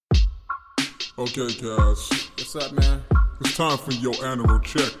Okay, Cass. What's up, man? It's time for your annual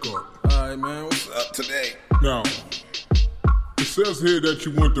checkup. Alright, man. What's up today? Now, it says here that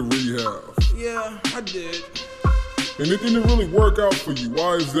you went to rehab. Yeah, I did. And it didn't really work out for you.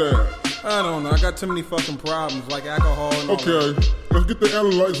 Why is that? I don't know. I got too many fucking problems, like alcohol and all that. Okay, let's get to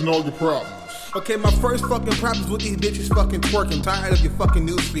analyzing all your problems. Okay, my first fucking problems with these bitches fucking twerking. Tired of your fucking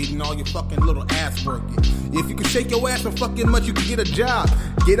newsfeed and all your fucking little ass working. If you can shake your ass so fucking much, you can get a job.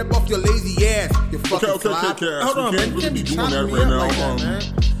 Get up off your lazy ass. You fucking Okay, flop. Cass. Hold on, we can't man. really be doing chopping that me right up now. like that, man.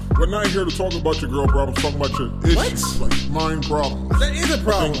 We're not here to talk about your girl problems, talking about your issues, like mind problems. That is a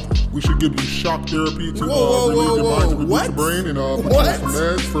problem. We should give you shock therapy to relieve your mind, to reduce your brain, and put you on some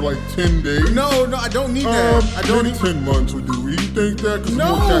meds for like 10 days. No, I don't need that. I don't maybe need 10 months would do. You think that?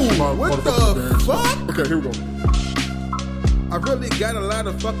 No, what the fuck? Okay, here we go. I really got a lot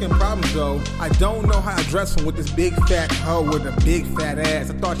of fucking problems though. I don't know how to dress them with this big fat hoe with a big fat ass.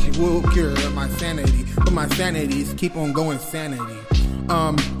 I thought she would cure my sanity, but my sanity is keep on going sanity.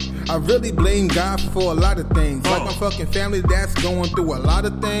 I really blame God for a lot of things. Like my fucking family that's going through a lot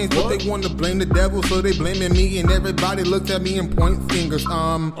of things. But they want to blame the devil, so they blaming me, and everybody looks at me and point fingers.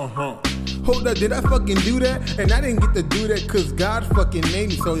 Hold up, did I fucking do that? And I didn't get to do that cause God fucking made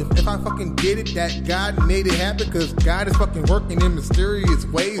me. So if I fucking did it, that God made it happen cause God is fucking working in mysterious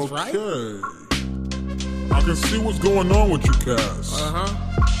ways, right? Okay. I can see what's going on with you, Cass.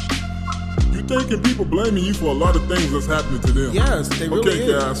 You thinking people blaming you for a lot of things that's happening to them. Yes, they really Okay,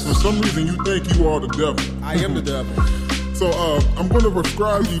 Cass, for some reason you think you are the devil. I am the devil. So I'm going to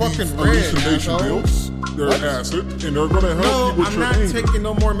prescribe you these hallucination pills. They're acid, and they're going to help you with your anger. I'm not taking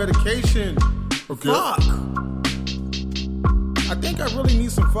no more medication. Okay. Fuck. I think I really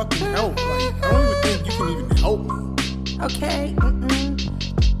need some fucking help. Like, I don't even think you can even help me. Okay.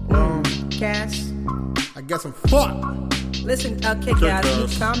 Cass. I guess I'm fucked. Listen, okay, Cass, you need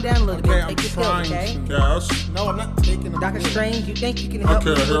to calm down a little bit. Take your pills, okay? Cass. No, I'm not taking them. Doctor Strange, you think you can help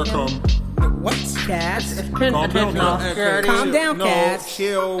me? Okay, here I come. What? Cass. Calm down, Okay, Calm down, no, Cass.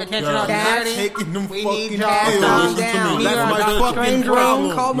 chill. Attention, I'm Cass. not taking them We fucking need y'all to calm pills. down. That's my Doctor fucking Strange problem.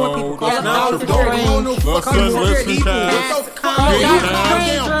 room. Call more people. Call No, Doctor don't call Strange. no fucking Listen, people. Cass. What the fuck? Call Calm Doctor down,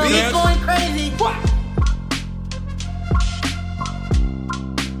 Strange room. He's bitch. going crazy. What?